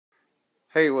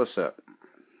Hey, what's up?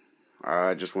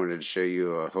 I just wanted to show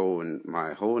you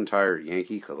my whole entire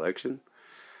Yankee collection,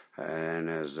 and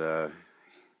as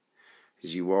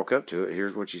you walk up to it,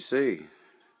 here's what you see: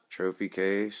 trophy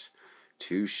case,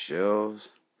 two shelves,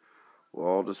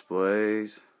 wall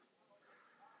displays,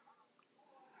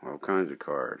 all kinds of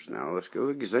cards. Now let's go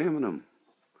examine them.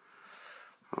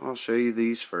 I'll show you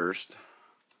these first.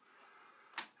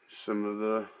 Some of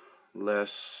the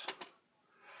less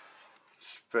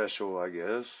special, I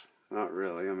guess. Not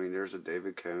really. I mean, there's a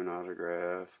David Cone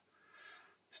autograph,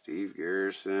 Steve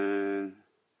Garrison,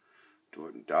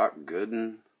 Doc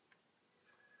Gooden,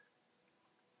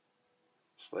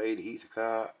 Slade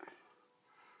Heathcott,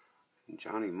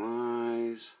 Johnny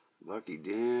Mize, Lucky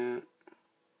Dent,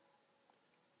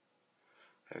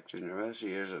 Hector Neves.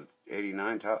 Here's a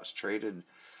 89 Topps traded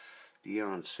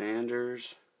Deion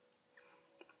Sanders.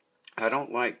 I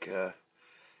don't like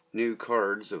new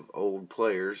cards of old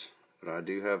players, but I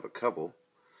do have a couple.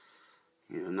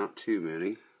 Not too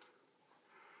many.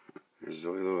 There's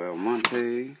Zoilo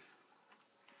Almonte.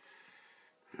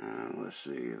 Let's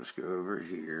see. Let's go over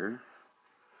here.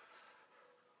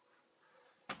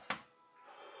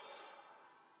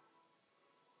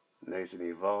 Nathan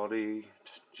Eovaldi,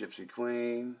 Gypsy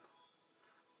Queen,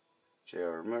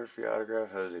 J.R. Murphy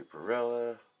autograph, Jose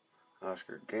Perella,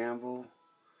 Oscar Gamble,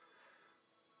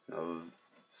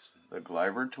 the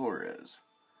Gleyber Torres.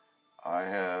 I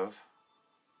have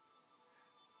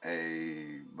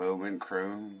a Bowman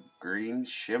Chrome Green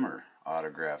Shimmer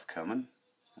autograph coming,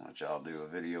 which I'll do a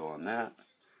video on that.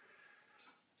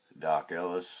 Doc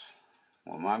Ellis,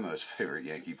 one of my most favorite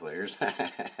Yankee players.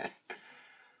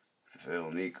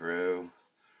 Phil Necro,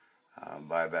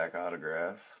 buyback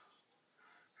autograph.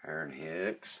 Aaron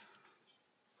Hicks.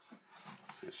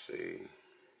 Let's see.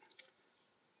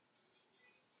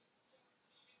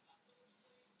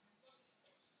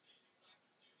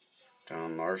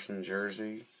 Don Larson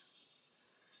jersey.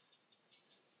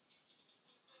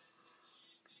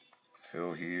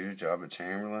 Phil Hughes, Jabba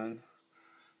Chamberlain.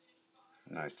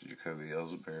 Nice to Jacoby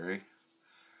Ellsbury.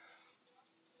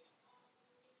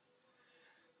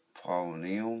 Paul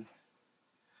O'Neill.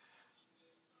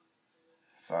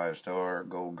 5-star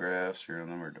gold graph, serial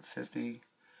number to 50.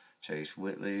 Chase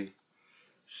Whitley,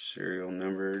 serial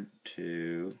numbered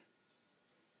to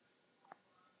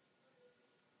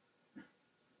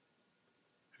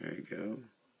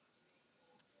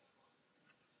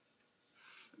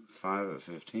 5 of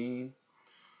 15.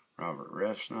 Robert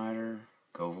Refsnyder,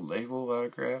 gold label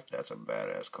autograph. That's a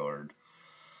badass card.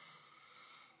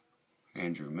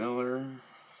 Andrew Miller.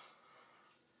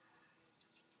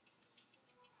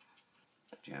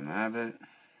 Jim Abbott.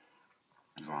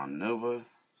 Von Nova.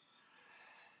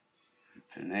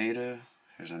 Pineda.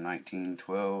 Here's a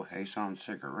 1912 Hason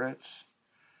Cigarettes.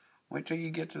 Wait till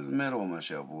you get to the middle of my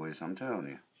shelf, boys. I'm telling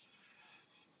you.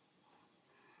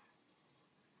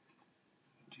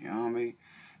 Giambi.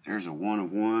 There's a 1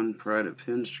 of 1 Pride of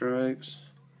Pinstripes.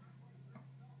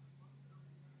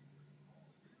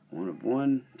 1 of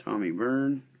 1 Tommy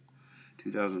Byrne.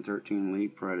 2013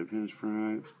 League Pride of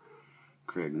Pinstripes.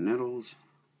 Craig Nettles.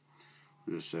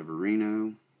 Luis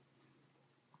Severino.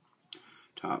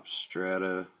 Top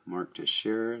Strata Mark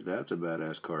Teixeira. That's a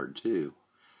badass card too.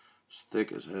 It's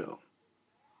thick as hell.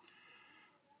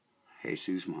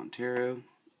 Jesus Montero.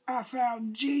 I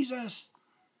found Jesus.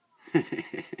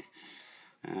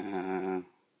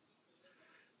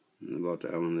 About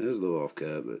that one. It is a little off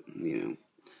cut, but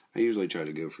I usually try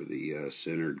to go for the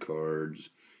centered cards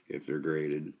if they're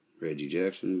graded. Reggie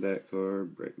Jackson back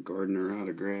card, Brett Gardner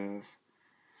autograph,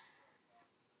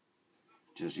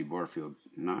 Jesse Barfield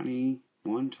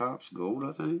 91 Topps gold,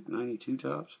 I think, 92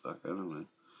 Topps. Fuck, I don't know.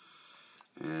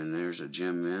 And there's a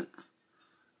gem mint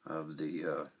of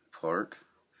the park,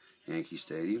 Yankee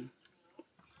Stadium.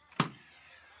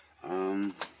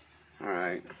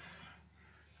 Alright.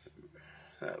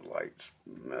 That light's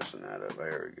messing that up.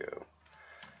 There we go.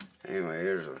 Anyway,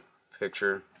 here's a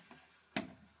picture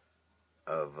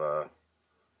of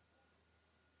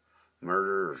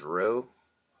Murderer's Row.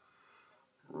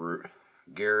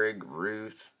 Gehrig,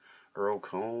 Ruth, Earl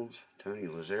Combs, Tony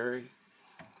Lazzeri.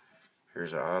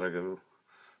 Here's an auto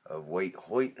of Waite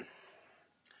Hoyt.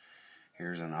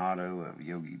 Here's an auto of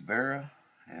Yogi Berra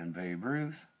and Babe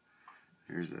Ruth.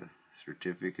 Here's a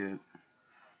certificate of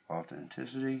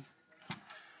authenticity.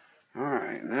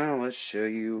 Alright, now let's show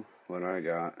you what I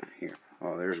got here.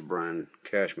 Oh, there's Brian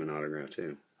Cashman autograph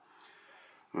too.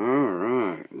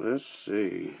 Alright, let's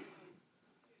see.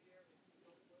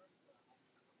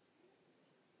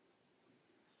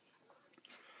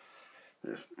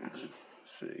 Let's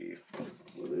see.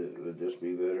 Would this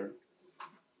be better?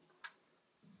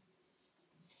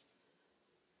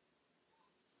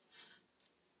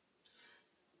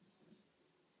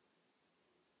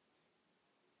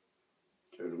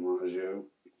 DiMaggio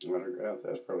autograph.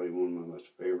 That's probably one of my most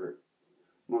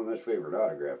favorite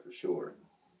autograph for sure.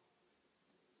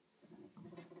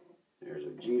 There's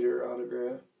a Jeter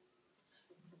autograph.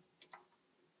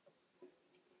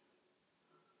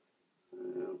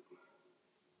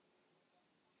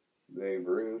 Babe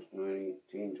Ruth,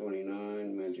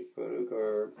 1929 Magic Photo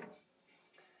Card.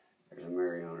 There's a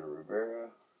Mariano Rivera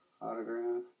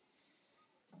autograph.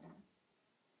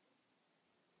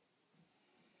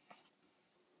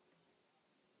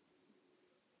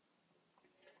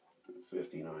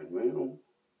 '59 mail.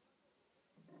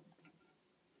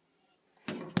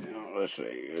 Now, let's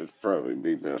see. It'd probably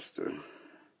be best to.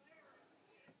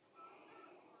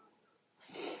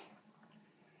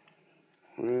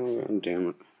 Well, god damn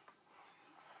it.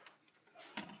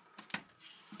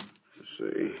 Let's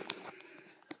see.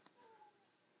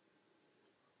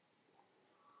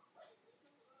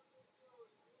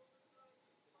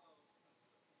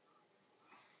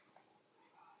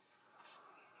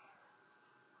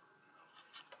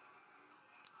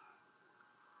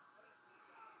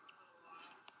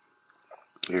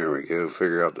 Here we go.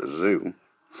 Figure out the zoo.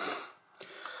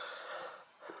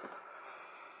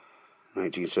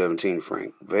 1917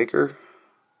 Frank Baker.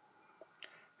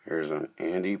 Here's an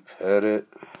Andy Pettit.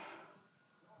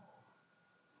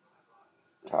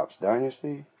 Topps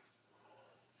Dynasty.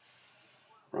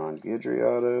 Ron Guidry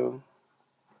auto.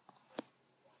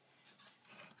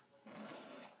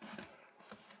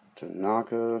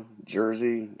 Tanaka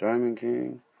Jersey Diamond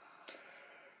King.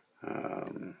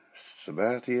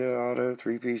 Sabathia auto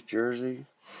 3-piece jersey.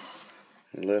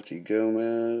 Lefty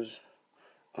Gomez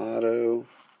auto.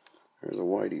 There's a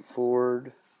Whitey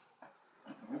Ford.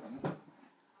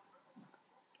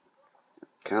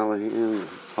 Callahan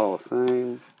Hall of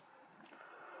Fame.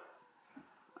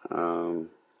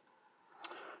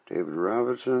 David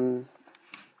Robinson.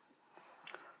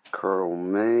 Carl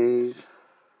Mays.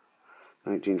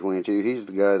 1922. He's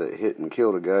the guy that hit and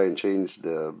killed a guy and changed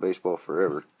baseball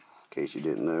forever. In case you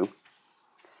didn't know.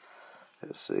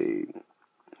 Let's see.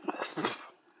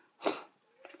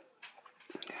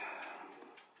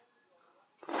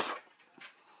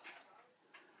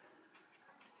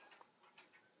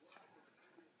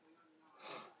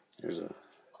 There's a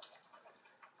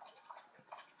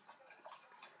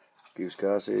Goose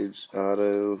Gossage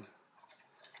auto.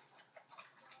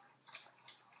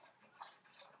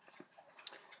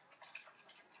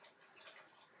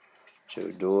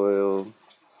 Joe Doyle.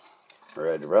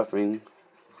 Red Roughing.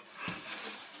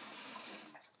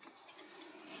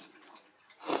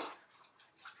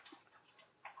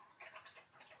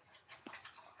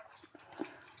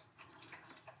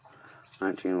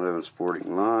 '1911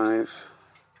 Sporting Life.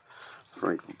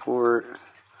 Frank Laporte.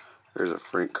 There's a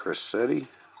Frank Crissetti.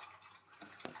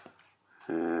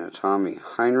 Tommy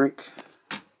Heinrich.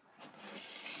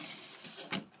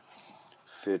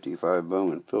 55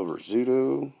 Bowman Phil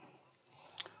Rizzuto.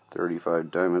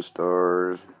 35 Diamond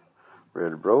Stars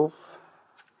Red Rolf.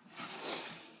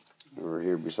 Over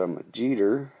here beside my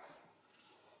Jeter.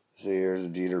 See, here's a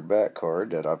Jeter back card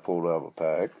that I pulled out of a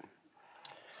pack.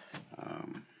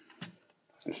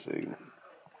 Let's see.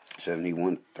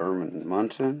 71 Thurman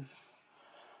Munson.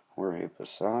 Jorge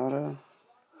Posada.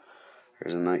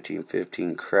 There's a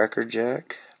 1915 Cracker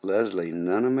Jack. Leslie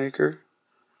Nunemaker.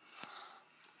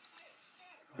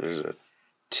 There's a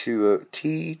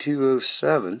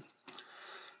T207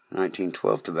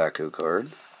 1912 tobacco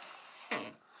card.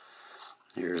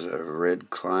 Here's a Red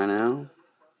Kleinow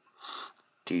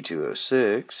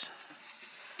T206.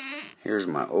 Here's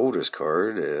my oldest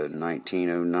card, a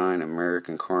 1909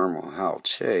 American Caramel Hal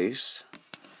Chase.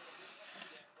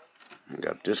 I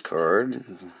got this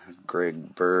card,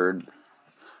 Greg Bird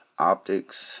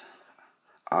Optics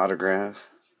autograph,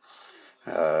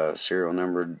 serial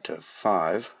numbered to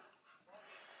 5.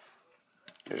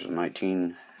 There's a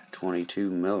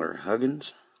 1922 Miller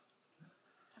Huggins.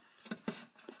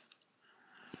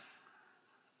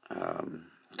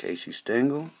 Casey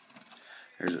Stengel.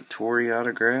 There's a Torrey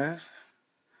autograph.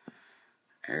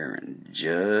 Aaron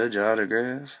Judge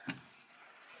autograph.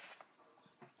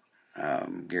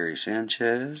 Gary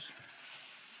Sanchez.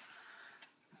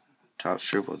 Topps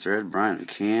Triple Thread. Brian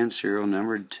McCann. Serial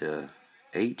numbered to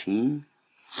 18.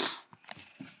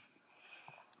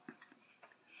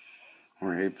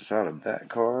 Jorge Posada back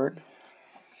card.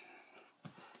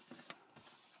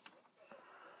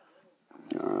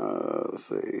 Let's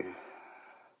see.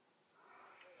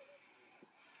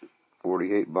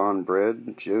 48 Bond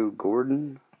Bread, Joe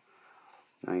Gordon.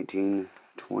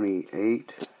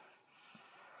 1928.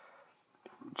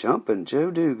 Jumpin'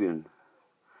 Joe Dugan.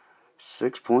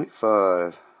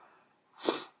 6.5.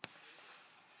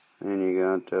 And you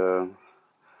got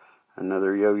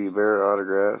Another Yogi Berra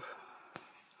autograph.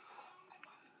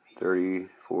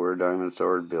 34 Diamond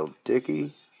Sword Bill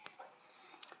Dickey.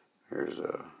 Here's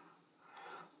a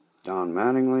Don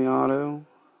Mattingly auto.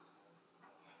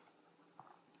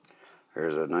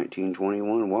 There's a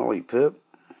 1921 Wally Pipp.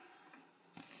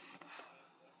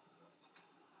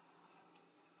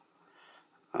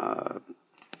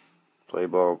 Play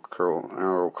ball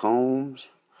Earl Combs.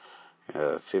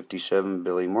 57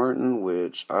 Billy Martin,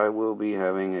 which I will be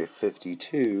having a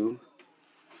 52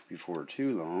 before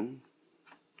too long.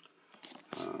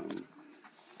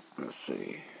 Let's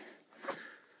see.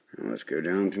 Let's go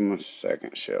down to my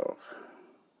second shelf.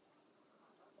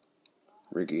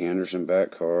 Ricky Henderson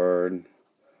back card.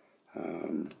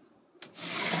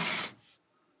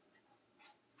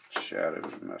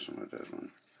 Shadows messing with this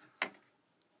one.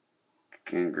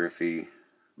 Ken Griffey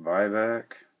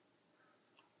buyback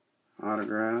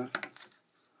autograph.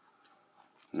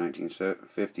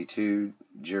 1952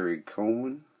 Jerry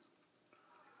Coleman.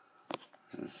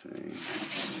 Let's see.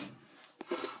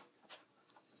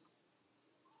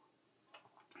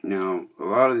 Now, a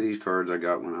lot of these cards I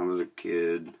got when I was a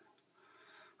kid.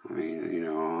 I mean, you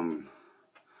know,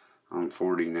 I'm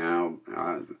 40 now.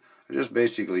 I just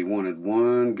basically wanted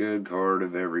one good card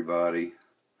of everybody.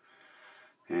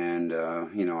 And,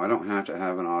 you know, I don't have to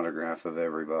have an autograph of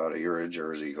everybody or a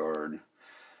jersey card.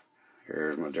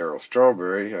 Here's my Darryl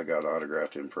Strawberry. I got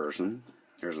autographed in person.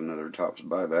 Here's another Topps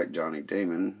buyback, Johnny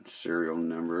Damon, serial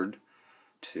numbered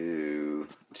to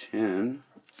 10.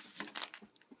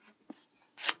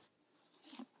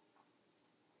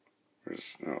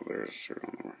 There's a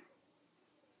serial number.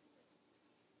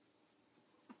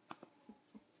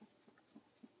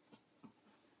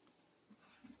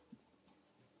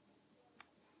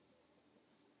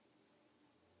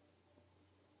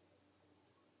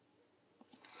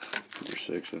 Number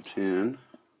 6 of 10.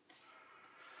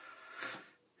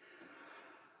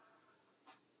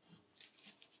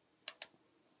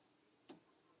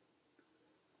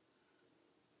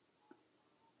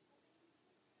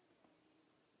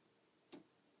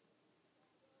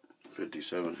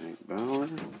 '57 Hank Bauer.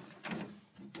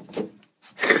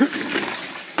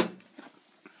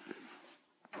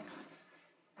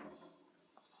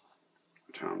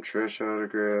 Tom Tresh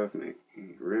autograph.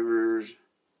 Mickey Rivers.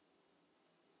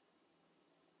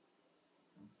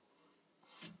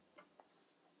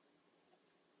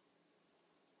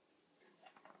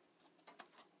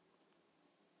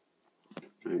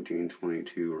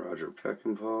 '22 Roger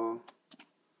Peckinpah.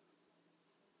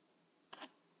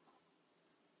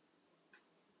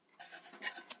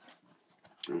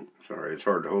 Oh, sorry, it's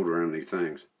hard to hold around these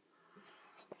things.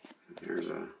 Here's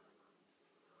a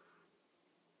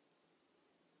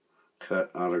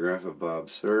cut autograph of Bob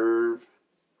Serve,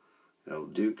 El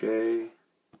Duque,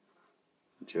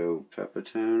 Joe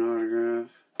Pepitone autograph.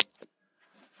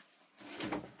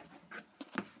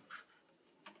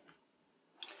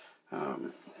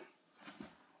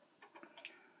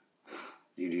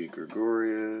 Didi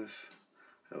Gregorius,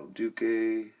 El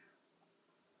Duque,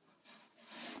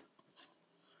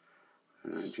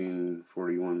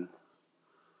 1941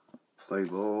 Play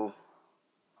Ball,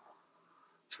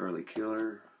 Charlie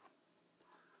Killer.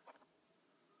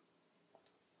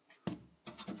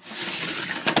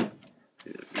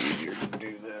 It's easier to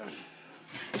do this.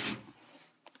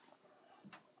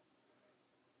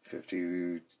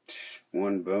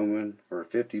 51 Bowman, or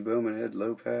 50 Bowman Head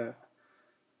Lopez.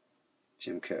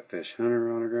 Jim Catfish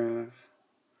Hunter autograph.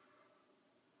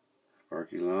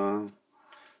 Sparky Long.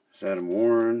 It's Adam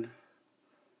Warren.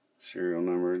 Serial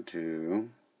number to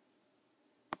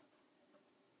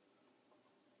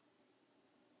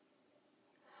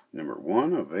number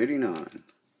 1 of 89.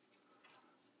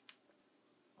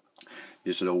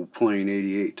 Just an old plain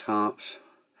 88 Topps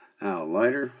Al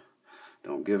Leiter.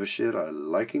 Don't give a shit, I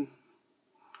like him.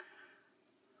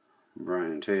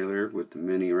 Brian Taylor with the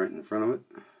mini right in front of it.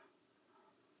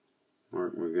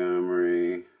 Mark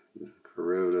Montgomery,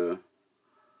 Kuroda.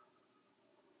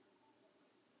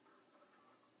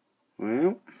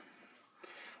 Well,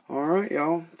 alright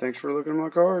y'all. Thanks for looking at my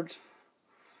cards.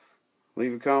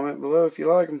 Leave a comment below if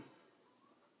you like them.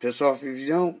 Piss off if you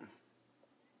don't.